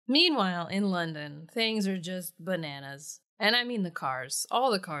Meanwhile, in London, things are just bananas. And I mean the cars. All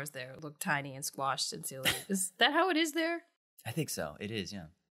the cars there look tiny and squashed and silly. Is that how it is there? I think so. It is, yeah.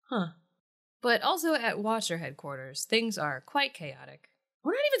 Huh. But also at Watcher headquarters, things are quite chaotic.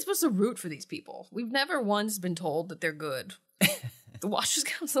 We're not even supposed to root for these people. We've never once been told that they're good. The Watchers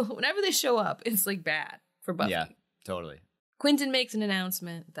Council, whenever they show up, it's like bad for Buffy. Yeah, totally. Quentin makes an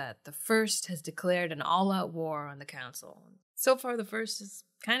announcement that the First has declared an all-out war on the council. So far, the First is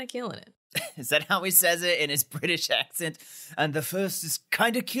kind of killing it. Is that how he says it in his British accent? And the First is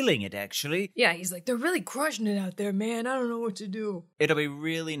kind of killing it, actually. Yeah, he's like, they're really crushing it out there, man. I don't know what to do. It'll be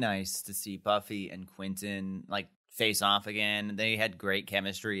really nice to see Buffy and Quentin, like, face off again. They had great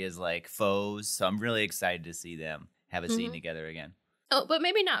chemistry as, like, foes, so I'm really excited to see them have a scene together again. Oh, but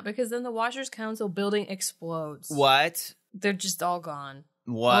maybe not, because then the Watchers Council building explodes. What? They're just all gone.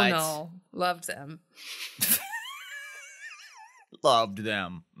 What? Oh, no. Loved them. Loved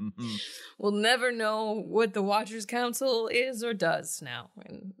them. Mm-hmm. We'll never know what the Watchers Council is or does now.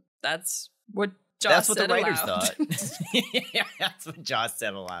 And that's what Joss said aloud. That's what the writers thought. Yeah, that's what Joss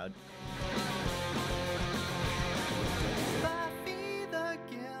said aloud.